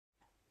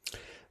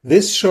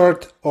This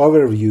short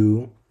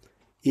overview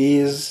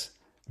is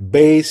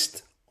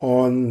based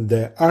on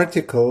the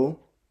article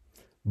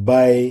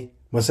by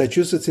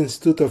Massachusetts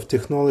Institute of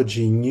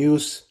Technology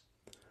News,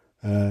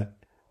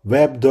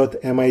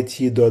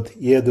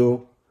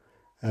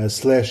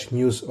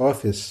 web.mit.edu/news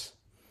office,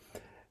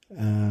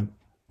 and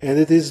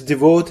it is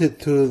devoted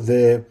to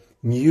the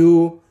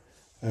new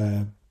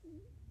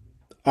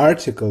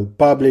article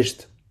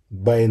published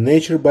by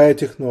Nature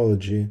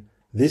Biotechnology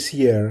this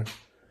year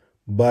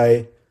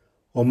by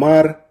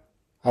Omar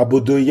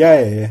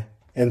Abuduyaye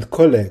and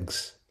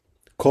colleagues,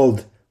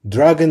 called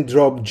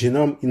drag-and-drop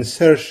genome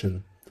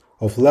insertion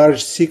of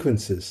large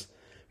sequences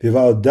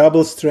without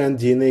double-strand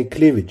DNA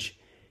cleavage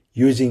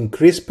using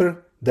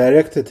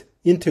CRISPR-directed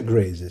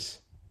integrases.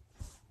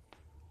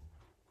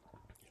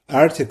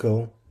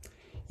 Article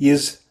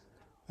is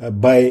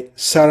by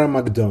Sarah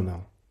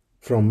McDonnell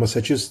from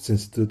Massachusetts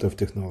Institute of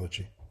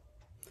Technology.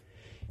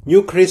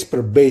 New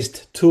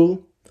CRISPR-based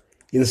tool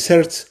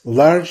inserts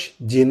large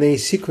DNA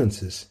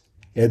sequences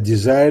at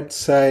desired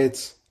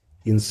sites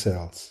in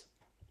cells.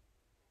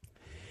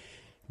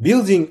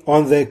 Building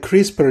on the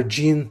CRISPR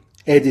gene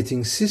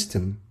editing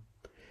system,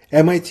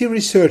 MIT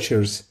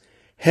researchers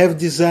have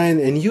designed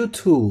a new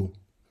tool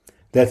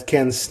that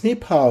can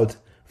snip out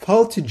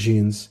faulty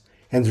genes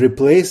and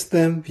replace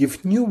them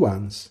with new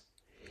ones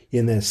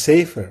in a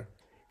safer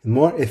and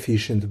more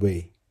efficient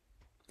way.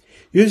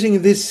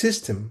 Using this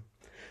system,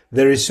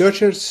 the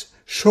researchers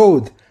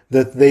showed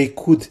that they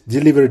could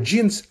deliver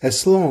genes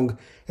as long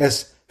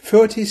as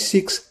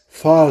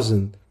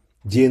 36,000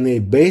 DNA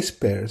base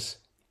pairs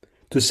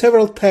to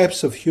several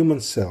types of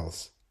human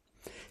cells,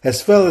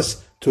 as well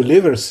as to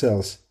liver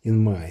cells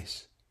in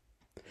mice.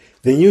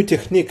 The new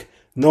technique,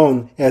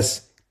 known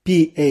as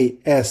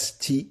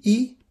PASTE,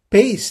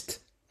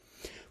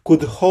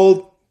 could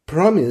hold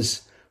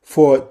promise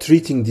for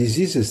treating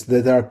diseases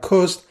that are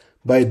caused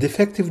by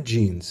defective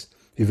genes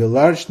with a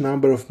large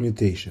number of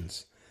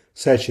mutations,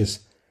 such as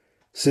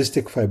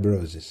cystic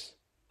fibrosis.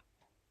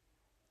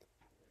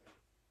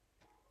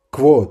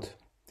 Quote,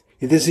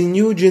 "It is a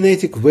new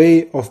genetic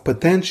way of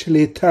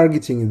potentially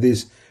targeting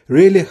these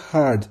really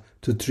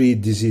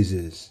hard-to-treat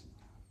diseases,"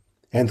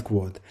 end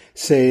quote,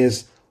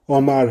 says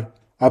Omar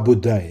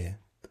Abudaye,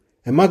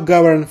 a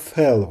McGovern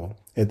Fellow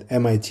at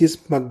MIT's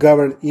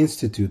McGovern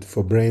Institute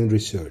for Brain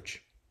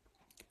Research.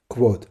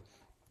 Quote,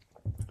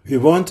 "We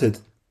wanted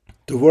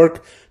to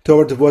work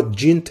toward what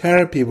gene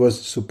therapy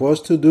was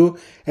supposed to do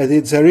at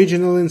its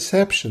original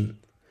inception,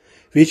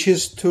 which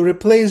is to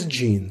replace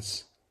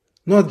genes,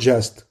 not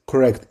just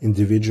correct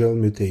individual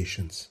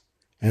mutations."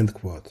 End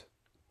quote.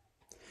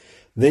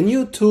 The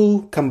new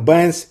tool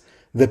combines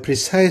the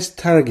precise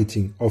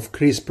targeting of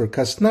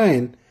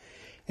CRISPR-Cas9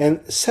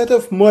 and a set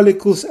of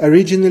molecules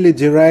originally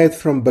derived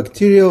from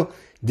bacterial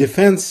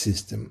defense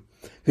system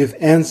with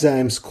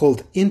enzymes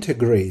called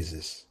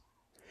integrases,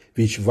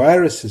 which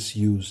viruses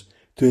use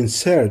to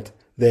insert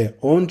their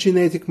own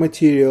genetic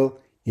material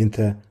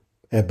into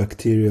a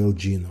bacterial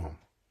genome.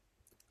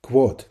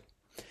 Quote,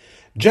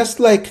 "Just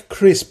like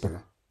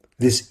CRISPR,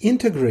 these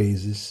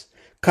integrases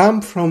come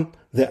from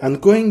the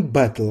ongoing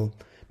battle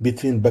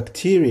between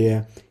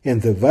bacteria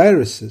and the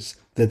viruses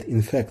that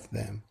infect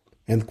them,"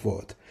 end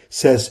quote,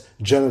 says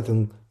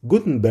Jonathan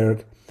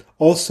Gutenberg,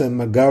 also a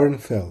McGovern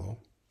Fellow.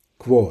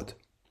 Quote,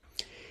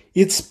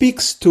 "It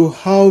speaks to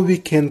how we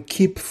can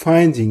keep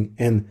finding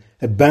an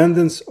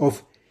abundance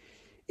of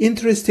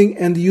interesting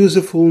and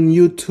useful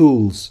new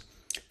tools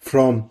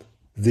from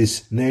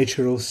these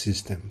natural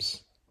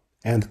systems."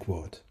 End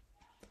quote.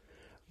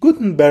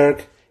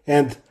 Gutenberg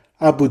and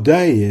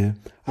Abudaye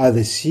are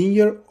the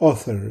senior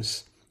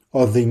authors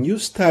of the new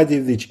study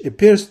which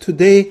appears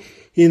today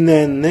in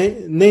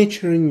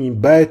Nature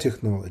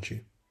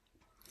Biotechnology.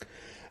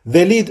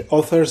 The lead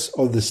authors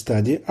of the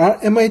study are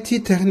MIT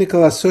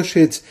technical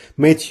associates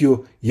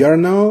Matthew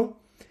Yarnow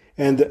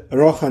and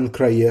Rohan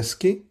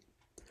Krajewski,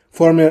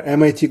 former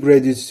MIT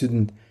graduate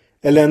student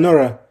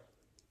Eleonora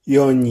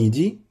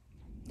Ionidi,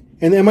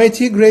 and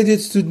MIT graduate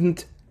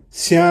student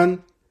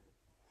Sian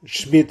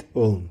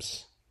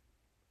Schmidt-Ulms.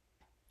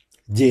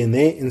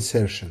 DNA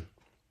insertion.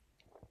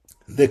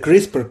 The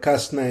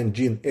CRISPR-Cas9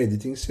 gene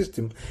editing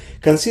system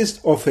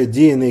consists of a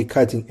DNA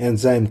cutting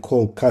enzyme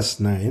called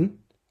Cas9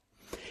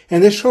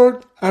 and a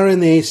short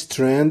RNA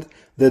strand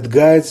that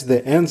guides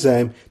the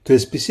enzyme to a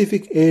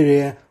specific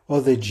area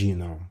of the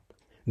genome,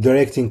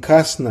 directing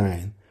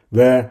Cas9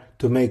 where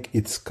to make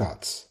its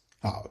cuts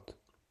out.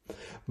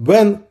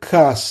 When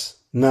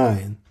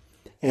Cas9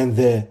 and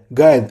the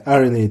guide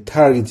RNA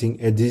targeting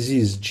a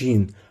disease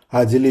gene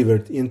are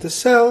delivered into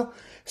cell,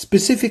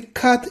 specific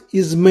cut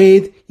is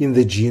made in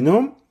the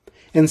genome,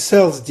 and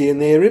cell's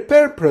DNA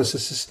repair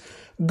processes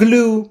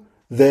glue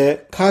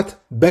the cut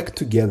back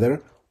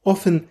together,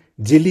 often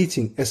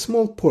deleting a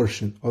small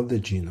portion of the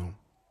genome.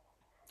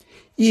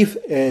 If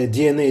a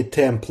DNA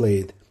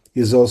template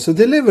is also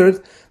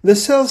delivered, the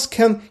cells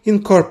can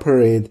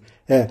incorporate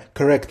a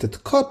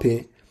corrected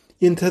copy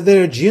into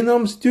their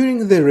genomes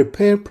during the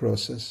repair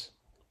process.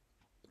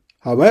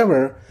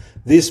 However,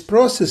 This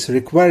process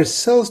requires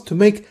cells to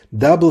make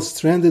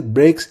double-stranded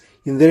breaks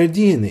in their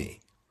DNA,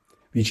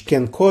 which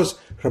can cause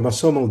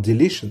chromosomal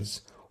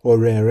deletions or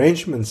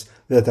rearrangements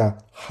that are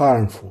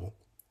harmful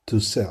to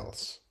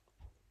cells.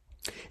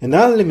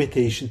 Another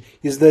limitation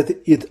is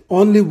that it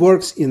only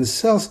works in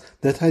cells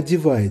that are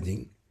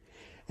dividing,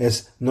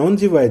 as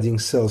non-dividing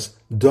cells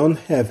don't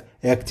have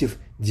active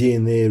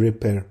DNA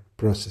repair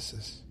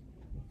processes.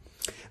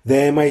 The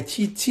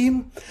MIT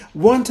team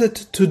wanted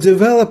to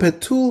develop a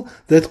tool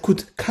that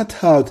could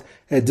cut out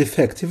a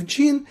defective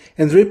gene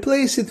and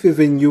replace it with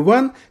a new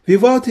one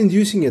without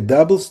inducing a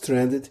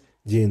double-stranded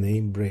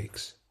DNA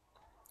breaks.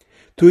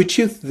 To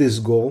achieve this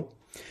goal,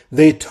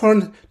 they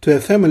turned to a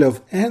family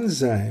of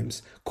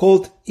enzymes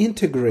called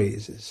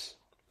integrases,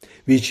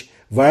 which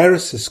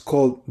viruses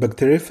called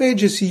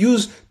bacteriophages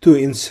use to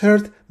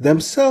insert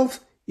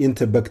themselves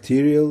into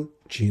bacterial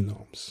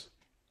genomes.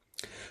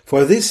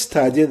 For this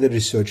study, the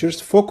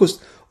researchers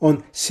focused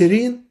on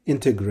serine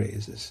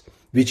integrases,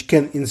 which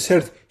can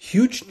insert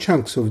huge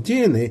chunks of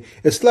DNA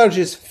as large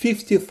as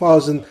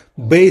 50,000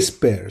 base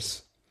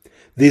pairs.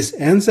 These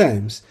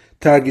enzymes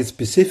target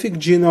specific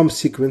genome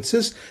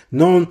sequences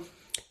known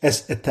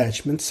as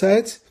attachment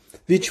sites,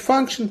 which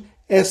function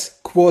as,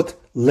 quote,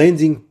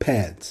 landing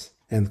pads,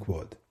 end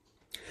quote.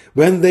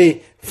 When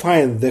they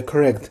find the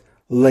correct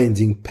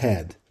landing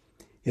pad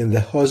in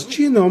the host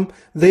genome,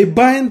 they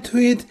bind to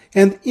it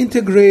and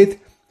integrate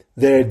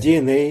their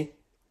DNA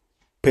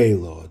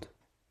payload.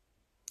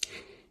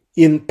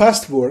 In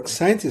past work,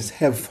 scientists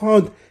have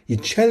found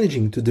it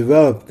challenging to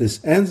develop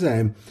this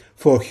enzyme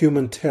for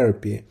human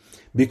therapy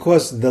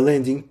because the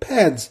landing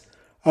pads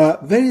are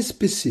very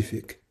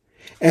specific,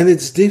 and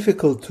it's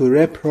difficult to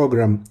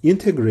reprogram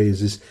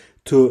integrases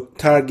to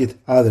target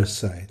other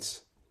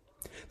sites.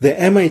 The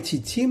MIT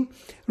team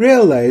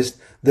realized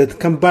that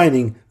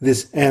combining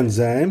these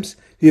enzymes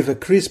with a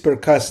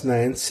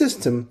CRISPR-Cas9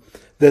 system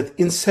that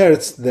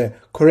inserts the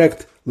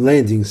correct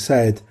landing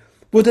site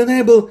would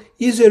enable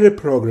easy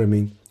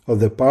reprogramming of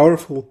the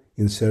powerful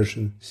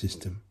insertion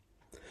system.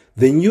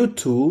 The new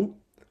tool,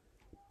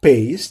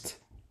 PASTE,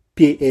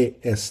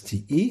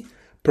 P-A-S-T-E,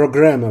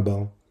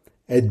 programmable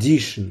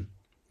addition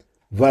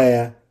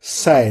via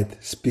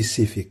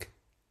site-specific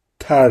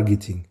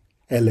targeting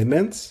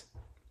elements,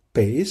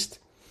 PASTE,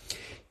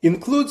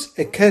 includes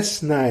a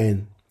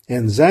Cas9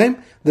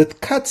 enzyme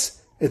that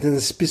cuts at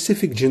a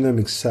specific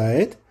genomic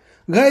site,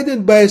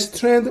 guided by a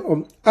strand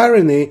of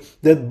RNA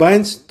that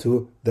binds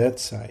to that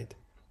site.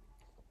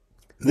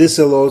 This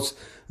allows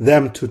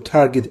them to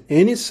target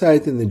any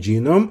site in the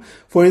genome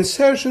for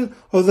insertion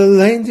of the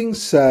landing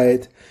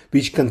site,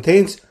 which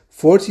contains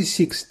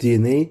 46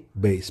 DNA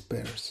base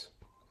pairs.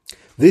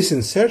 This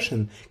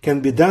insertion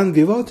can be done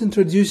without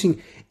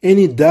introducing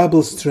any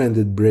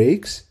double-stranded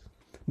breaks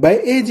by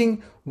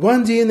adding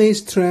one DNA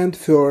strand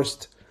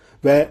first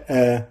via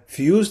a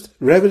fused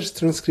reverse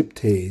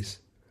transcriptase,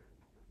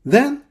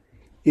 then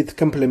its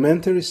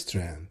complementary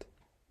strand.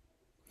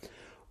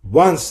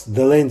 Once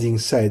the landing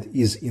site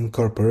is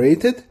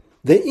incorporated,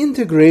 the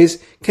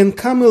integrase can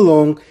come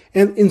along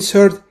and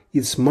insert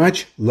its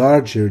much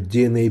larger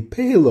DNA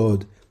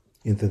payload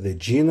into the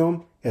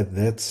genome at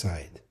that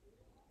site.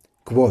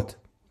 Quote,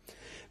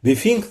 "We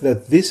think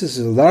that this is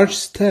a large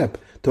step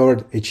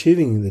toward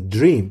achieving the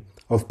dream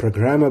of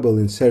programmable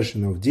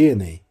insertion of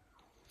DNA,"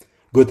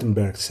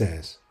 Gutenberg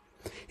says.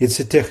 "It's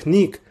a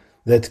technique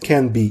that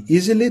can be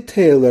easily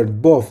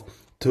tailored both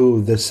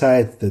to the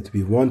site that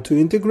we want to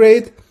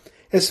integrate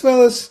as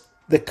well as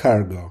the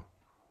cargo."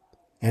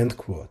 End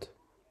quote.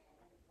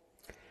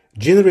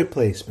 Gene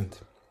replacement.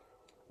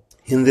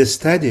 In this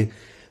study,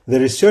 the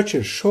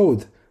researchers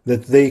showed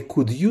that they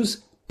could use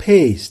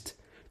PASTE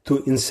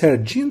to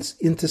insert genes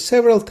into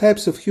several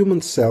types of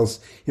human cells,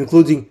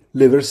 including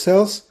liver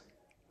cells,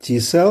 T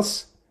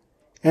cells,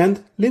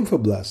 and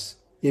lymphoblasts,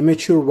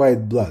 immature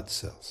white blood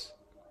cells.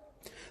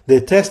 They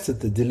tested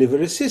the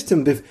delivery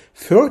system with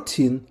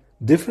 13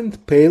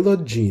 different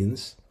payload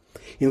genes,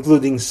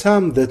 including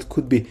some that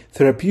could be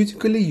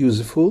therapeutically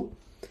useful,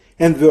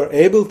 and were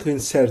able to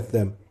insert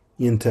them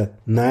into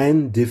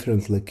 9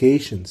 different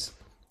locations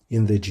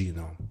in the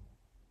genome.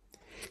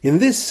 In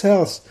these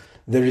cells,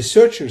 the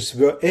researchers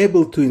were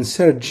able to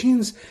insert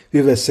genes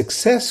with a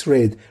success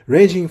rate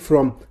ranging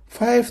from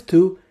 5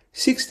 to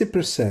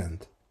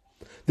 60%.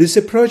 This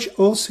approach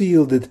also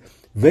yielded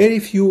very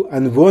few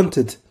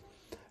unwanted,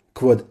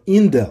 quote,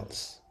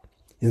 indels,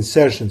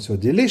 insertions or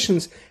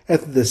deletions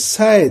at the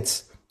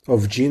sites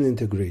of gene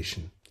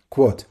integration.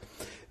 Quote,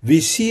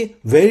 "We see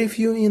very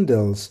few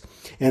indels,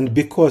 and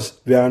because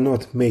we are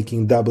not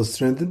making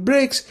double-stranded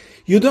breaks,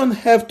 you don't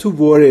have to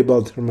worry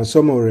about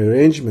chromosomal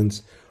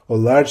rearrangements or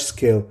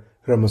large-scale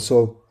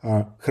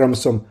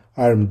chromosome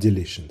arm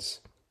deletions."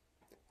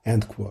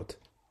 End quote.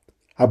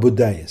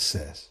 Abudaya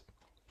says.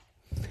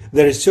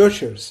 The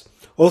researchers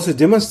also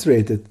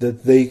demonstrated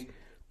that they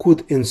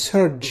could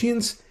insert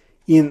genes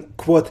in,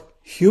 quote,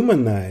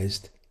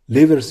 humanized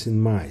livers in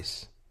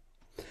mice.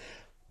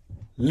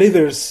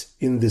 Livers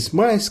in these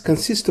mice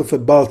consist of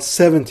about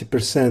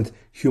 70%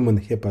 human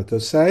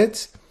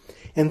hepatocytes,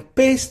 and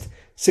PASTE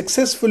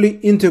successfully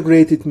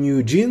integrated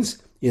new genes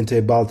into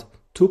about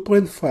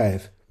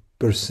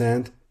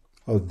 2.5%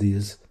 of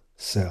these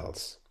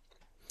cells.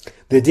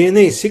 The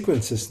DNA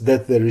sequences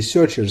that the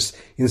researchers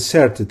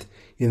inserted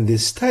in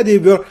this study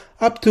were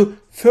up to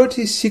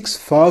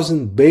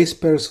 36,000 base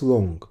pairs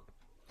long,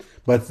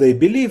 but they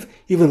believe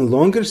even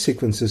longer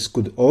sequences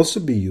could also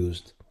be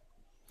used.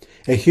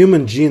 A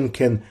human gene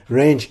can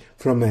range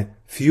from a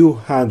few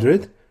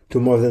hundred to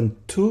more than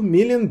 2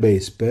 million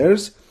base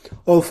pairs,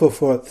 although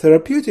for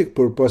therapeutic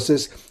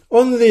purposes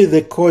only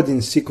the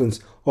coding sequence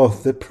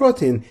of the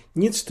protein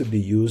needs to be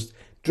used,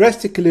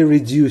 drastically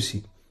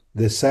reducing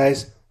the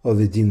size of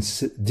the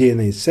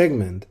DNA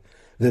segment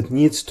that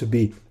needs to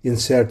be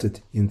inserted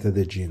into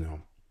the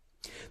genome.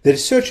 The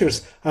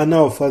researchers are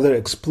now further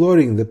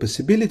exploring the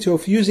possibility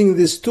of using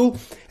this tool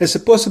as a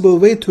possible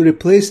way to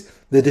replace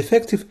the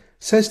defective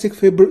cystic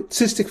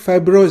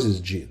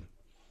fibrosis gene.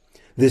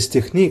 This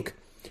technique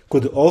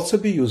could also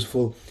be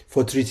useful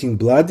for treating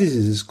blood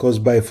diseases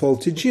caused by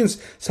faulty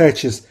genes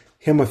such as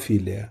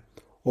hemophilia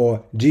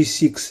or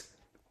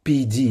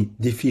G6PD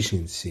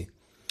deficiency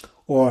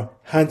or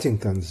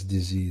Huntington's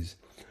disease,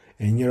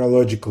 a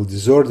neurological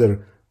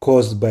disorder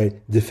caused by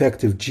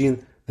defective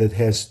gene that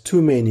has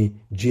too many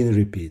gene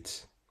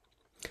repeats.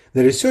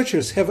 The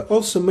researchers have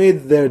also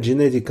made their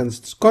genetic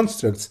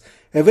constructs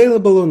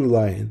available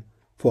online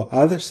for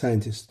other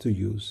scientists to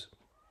use.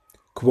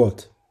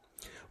 Quote,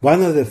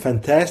 "One of the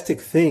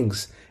fantastic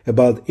things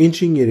about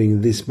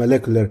engineering these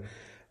molecular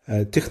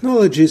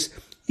technologies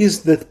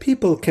is that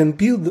people can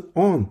build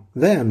on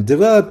them,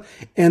 develop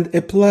and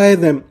apply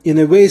them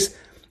in ways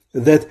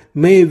that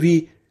maybe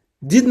we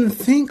didn't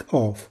think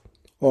of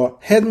or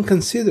hadn't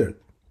considered,"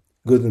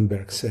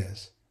 Gutenberg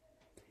says.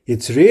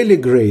 "It's really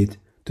great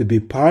to be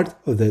part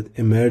of that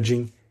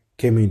emerging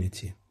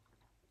community."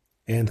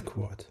 End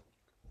quote.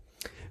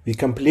 We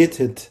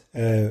completed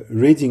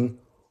reading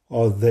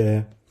of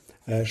the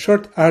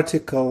short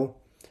article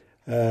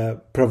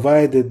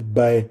provided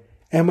by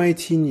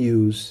MIT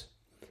News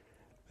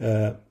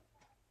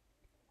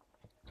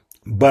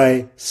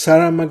by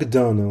Sarah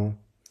McDonnell.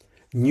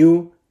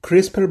 New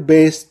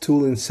CRISPR-based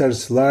tool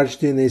inserts large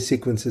DNA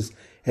sequences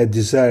at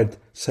desired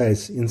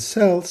size in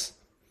cells,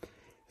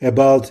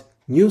 about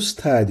new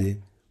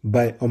study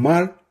by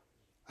Omar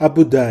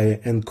Abudaya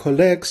and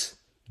colleagues,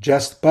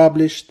 just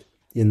published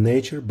in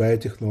Nature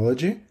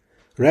Biotechnology,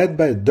 read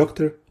by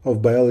Doctor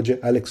of Biology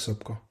Alex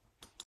Sobko.